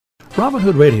Robin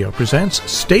Hood Radio presents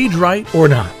Stage Right or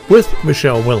Not with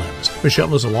Michele Willens.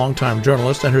 Michele is a longtime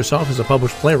journalist and herself is a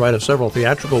published playwright of several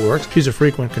theatrical works. She's a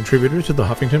frequent contributor to the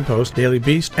Huffington Post, Daily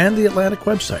Beast, and the Atlantic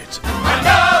websites.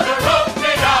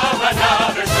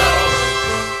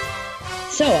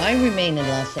 So I remain in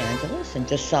Los Angeles and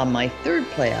just saw my third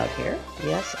play out here.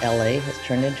 Yes, LA has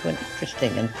turned into an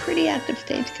interesting and pretty active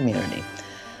stage community.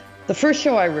 The first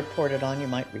show I reported on, you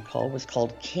might recall, was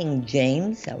called King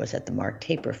James. That was at the Mark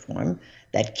Taper Forum,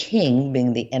 that king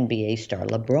being the NBA star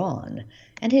LeBron,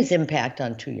 and his impact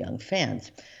on two young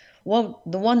fans. Well,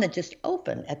 the one that just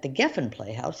opened at the Geffen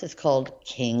Playhouse is called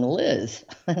King Liz.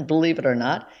 And believe it or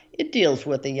not, it deals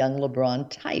with a young LeBron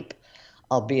type,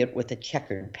 albeit with a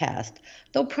checkered past,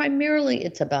 though primarily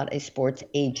it's about a sports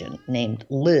agent named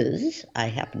Liz. I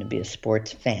happen to be a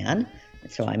sports fan,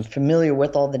 so I'm familiar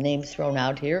with all the names thrown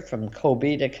out here, from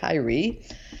Kobe to Kyrie.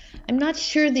 I'm not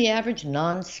sure the average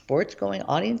non-sports-going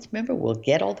audience member will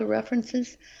get all the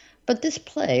references, but this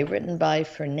play, written by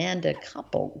Fernanda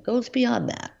Koppel, goes beyond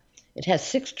that. It has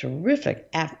 6 terrific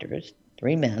actors,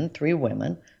 3 men, 3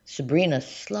 women. Sabrina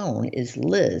Sloan is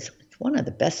Liz. It's one of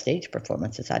the best stage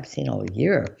performances I've seen all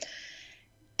year.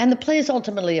 And the play is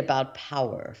ultimately about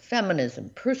power, feminism,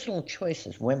 personal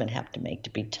choices women have to make to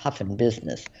be tough in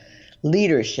business,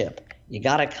 leadership. You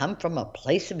gotta come from a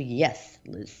place of yes,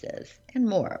 Liz says, and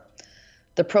more.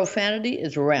 The profanity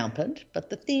is rampant, but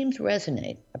the themes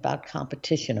resonate about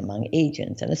competition among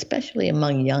agents and especially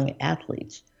among young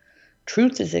athletes.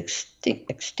 Truth is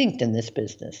extinct in this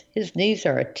business. His knees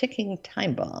are a ticking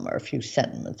time bomb, are a few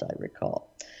sentiments I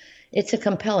recall. It's a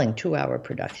compelling 2-hour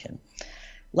production.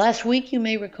 Last week, you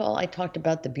may recall, I talked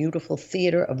about the beautiful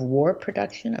Theater of War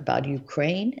production about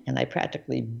Ukraine, and I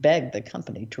practically begged the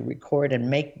company to record and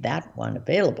make that one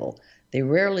available. They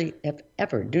rarely, if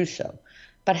ever, do so.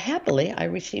 But happily, I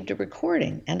received a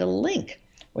recording and a link,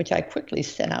 which I quickly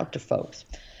sent out to folks.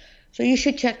 So you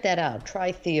should check that out.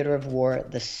 Try Theater of War,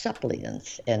 The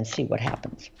Suppliants, and see what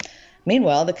happens.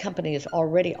 Meanwhile, the company is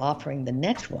already offering the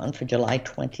next one for July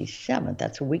 27th.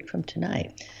 That's a week from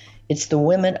tonight. It's The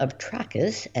Women of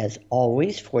Trachis, as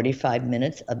always, 45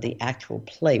 minutes of the actual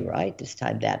playwright, this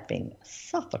time that being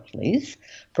Sophocles,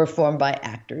 performed by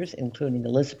actors, including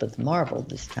Elizabeth Marvel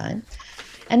this time.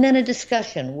 And then a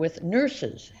discussion with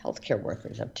nurses, healthcare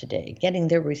workers of today, getting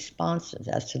their responses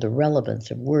as to the relevance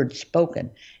of words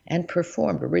spoken and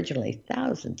performed originally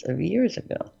thousands of years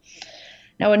ago.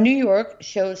 Now, in New York,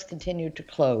 shows continue to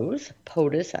close.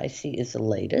 POTUS, I see, is the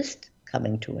latest,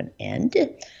 coming to an end.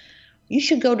 You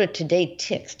should go to Today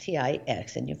Tix,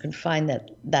 T-I-X, and you can find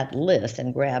that list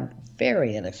and grab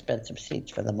very inexpensive seats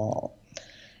for them all.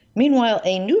 Meanwhile,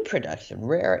 a new production,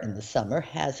 rare in the summer,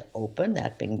 has opened,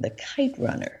 that being The Kite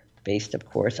Runner, based, of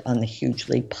course, on the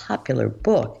hugely popular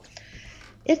book.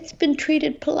 It's been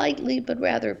treated politely but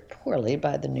rather poorly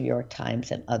by the New York Times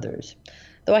and others.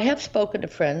 Though I have spoken to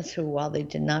friends who, while they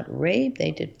did not rave,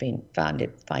 they did find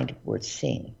it worth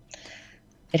seeing.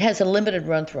 It has a limited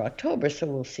run through October, so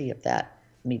we'll see if that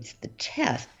meets the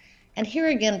test. And here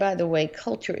again, by the way,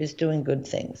 culture is doing good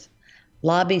things.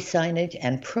 Lobby signage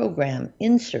and program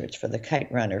inserts for The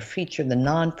Kite Runner feature the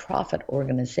nonprofit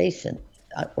organizations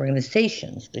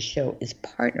the show is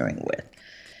partnering with.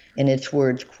 In its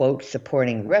words, quote,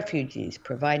 supporting refugees,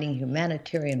 providing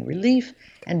humanitarian relief,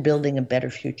 and building a better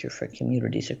future for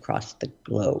communities across the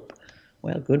globe.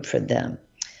 Well, good for them.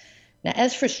 Now,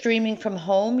 as for streaming from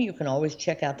home, you can always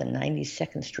check out the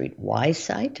 92nd Street Y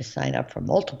site to sign up for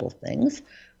multiple things,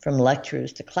 from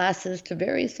lectures to classes to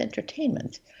various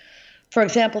entertainments. For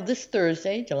example, this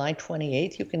Thursday, July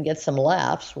 28th, you can get some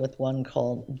laughs with one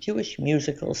called Jewish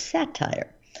Musical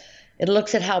Satire. It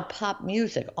looks at how pop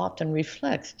music often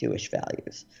reflects Jewish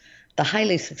values. The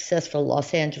highly successful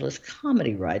Los Angeles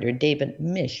comedy writer David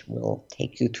Mish will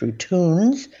take you through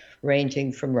tunes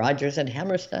ranging from Rodgers and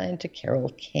Hammerstein to Carole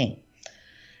King.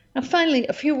 Now, finally,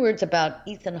 a few words about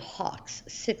Ethan Hawke's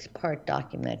 6-part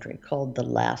documentary called The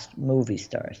Last Movie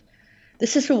Stars.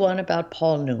 This is the one about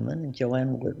Paul Newman and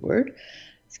Joanne Woodward.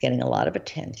 It's getting a lot of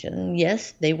attention.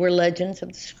 Yes, they were legends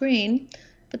of the screen,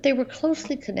 but they were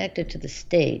closely connected to the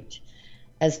stage.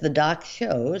 As the doc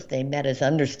shows, they met as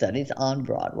understudies on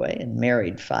Broadway and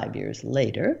married 5 years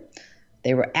later.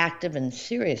 They were active and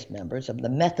serious members of the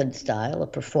method style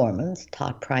of performance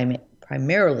taught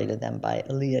primarily to them by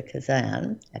Elia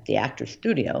Kazan at the Actors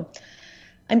Studio.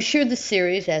 I'm sure the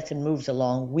series, as it moves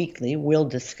along weekly, will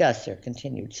discuss their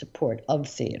continued support of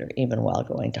theater, even while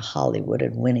going to Hollywood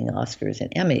and winning Oscars and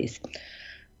Emmys.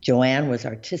 Joanne was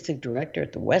artistic director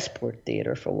at the Westport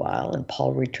Theater for a while, and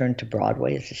Paul returned to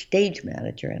Broadway as a stage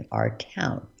manager in our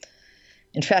town.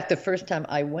 In fact, the first time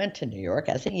I went to New York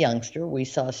as a youngster, we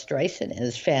saw Streisand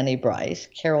as Fanny Brice,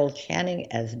 Carol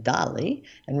Channing as Dolly,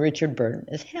 and Richard Burton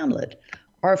as Hamlet.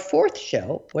 Our fourth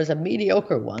show was a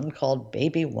mediocre one called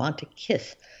Baby Want a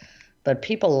Kiss, but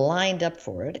people lined up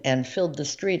for it and filled the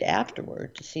street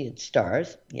afterward to see its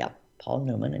stars. Yep, Paul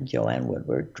Newman and Joanne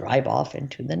Woodward drive off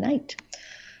into the night.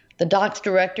 The doc's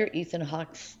director, Ethan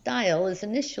Hawke's style is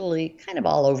initially kind of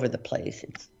all over the place.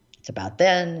 It's about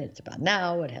then, it's about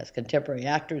now. It has contemporary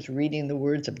actors reading the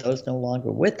words of those no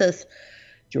longer with us.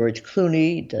 George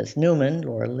Clooney does Newman,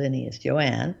 Laura Linney is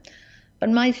Joanne.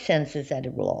 But my sense is that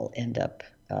it will all end up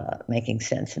making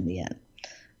sense in the end.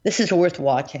 This is worth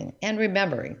watching and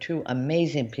remembering. Two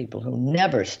amazing people who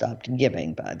never stopped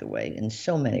giving, by the way, in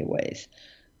so many ways.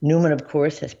 Newman, of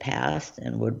course, has passed,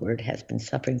 and Woodward has been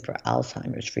suffering from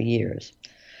Alzheimer's for years.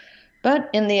 But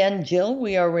in the end, Jill,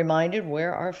 we are reminded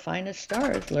where our finest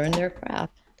stars learn their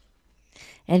craft.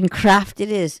 And craft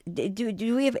it is.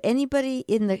 Do we have anybody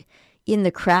in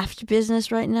the craft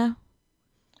business right now?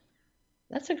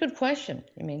 That's a good question.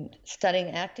 You mean studying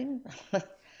acting?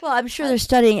 Well, I'm sure they're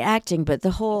studying acting, but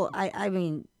the whole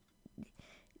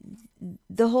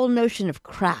the whole notion of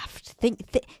craft.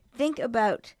 Think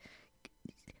about.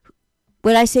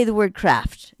 When I say the word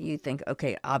craft, you think,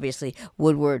 okay, obviously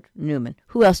Woodward, Newman.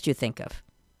 Who else do you think of?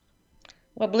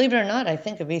 Well, believe it or not, I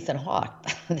think of Ethan Hawke,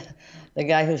 the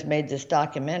guy who's made this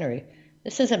documentary.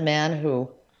 This is a man who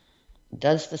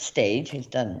does the stage. He's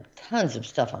done tons of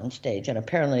stuff on stage, and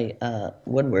apparently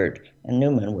Woodward and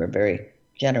Newman were very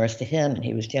generous to him, and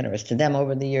he was generous to them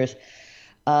over the years.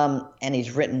 And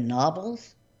he's written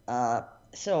novels.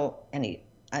 So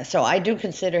I do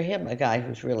consider him a guy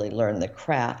who's really learned the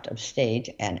craft of stage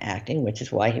and acting, which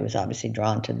is why he was obviously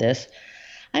drawn to this.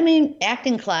 I mean,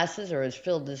 acting classes are as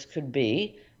filled as could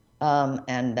be,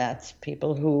 and that's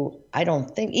people who I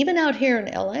don't think, even out here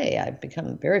in LA, I've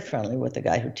become very friendly with the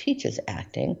guy who teaches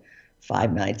acting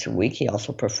 5 nights a week. He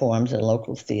also performs in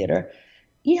local theater.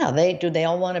 Yeah, they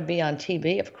all want to be on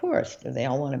TV? Of course. Do they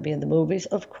all want to be in the movies?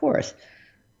 Of course.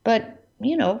 But,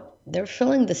 they're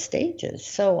filling the stages.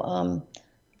 So,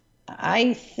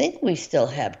 I think we still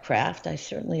have craft. I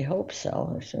certainly hope so.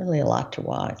 There's certainly a lot to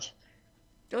watch.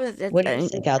 What do you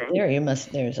think out there?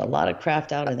 There's a lot of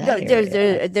craft out in that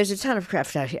area. There's a ton of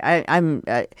craft out here.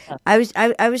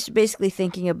 I was basically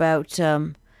thinking about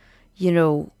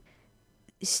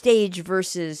stage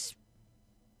versus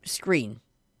screen,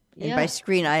 and by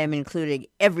screen I am including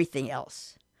everything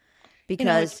else.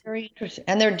 Because it's very interesting,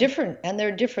 and they're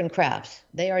different crafts.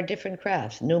 They are different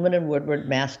crafts. Newman and Woodward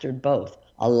mastered both.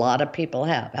 A lot of people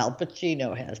have. Al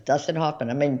Pacino has. Dustin Hoffman.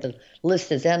 I mean, the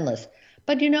list is endless.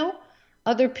 But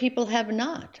other people have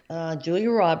not.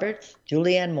 Julia Roberts,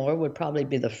 Julianne Moore would probably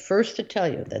be the first to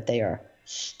tell you that they are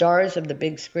stars of the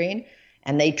big screen,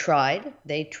 and they tried.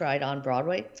 They tried on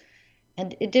Broadway,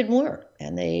 and it didn't work,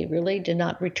 and they really did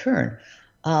not return.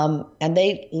 And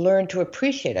they learned to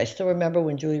appreciate. I still remember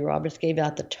when Julia Roberts gave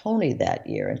out the Tony that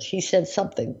year, and she said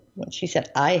something when she said,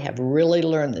 "I have really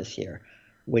learned this year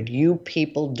what you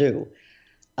people do."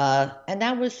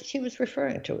 And she was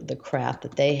referring to the craft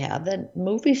that they have that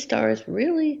movie stars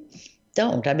really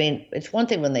don't. I mean, it's one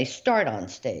thing when they start on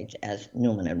stage, as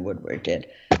Newman and Woodward did.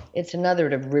 It's another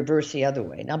to reverse the other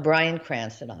way. Now, Bryan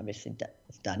Cranston obviously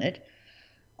has done it.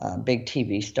 Big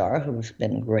TV star who's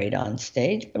been great on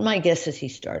stage. But my guess is he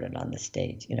started on the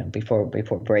stage, before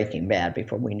Breaking Bad,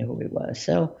 before we knew who he was.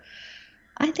 So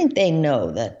I think they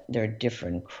know that there are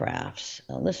different crafts.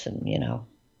 Listen,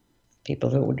 people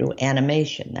who do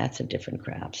animation, that's a different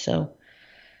craft. So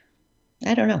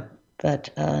I don't know.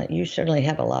 But you certainly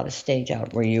have a lot of stage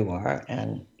out where you are,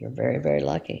 and you're very, very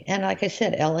lucky. And like I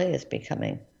said, LA is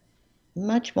becoming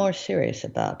much more serious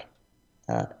about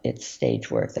its stage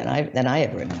work than I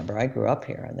ever remember. I grew up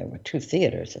here, and there were 2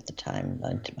 theaters at the time,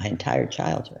 my entire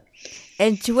childhood.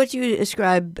 And to what do you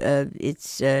ascribe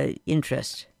its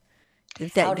interest?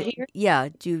 Out here? Yeah.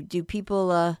 Do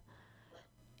people?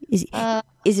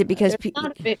 Is it because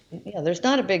there's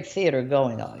not a big theater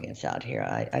going audience out here.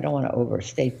 I don't want to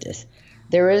overstate this.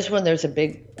 There is when there's a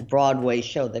big Broadway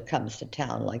show that comes to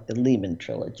town, like the Lehman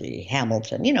trilogy,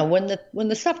 Hamilton. When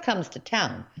the stuff comes to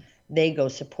town, they go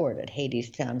support it.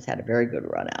 Hadestown's had a very good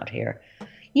run out here.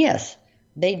 Yes,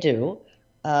 they do.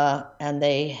 And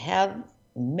they have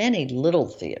many little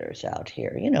theaters out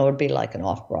here. It'd be like an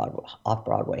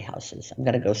off-Broadway houses. I'm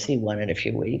going to go see one in a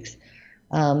few weeks.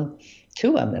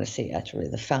 2 I'm going to see, actually,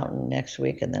 the Fountain next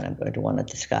week, and then I'm going to one at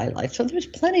the Skylight. So there's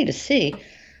plenty to see.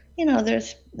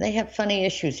 They have funny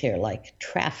issues here, like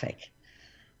traffic.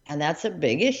 And that's a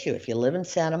big issue. If you live in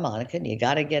Santa Monica and you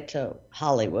got to get to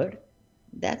Hollywood,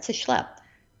 that's a schlep.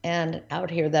 And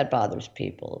out here, that bothers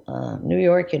people. New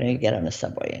York, you get on a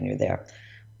subway and you're there.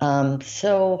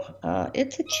 So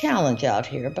it's a challenge out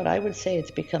here, but I would say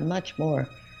it's become much more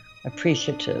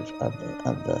appreciative of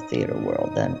the theater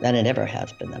world than it ever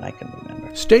has been that I can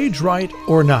remember. Stage Right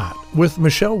or Not with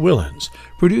Michele Willens,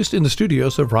 produced in the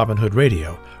studios of Robin Hood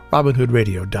Radio,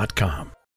 robinhoodradio.com.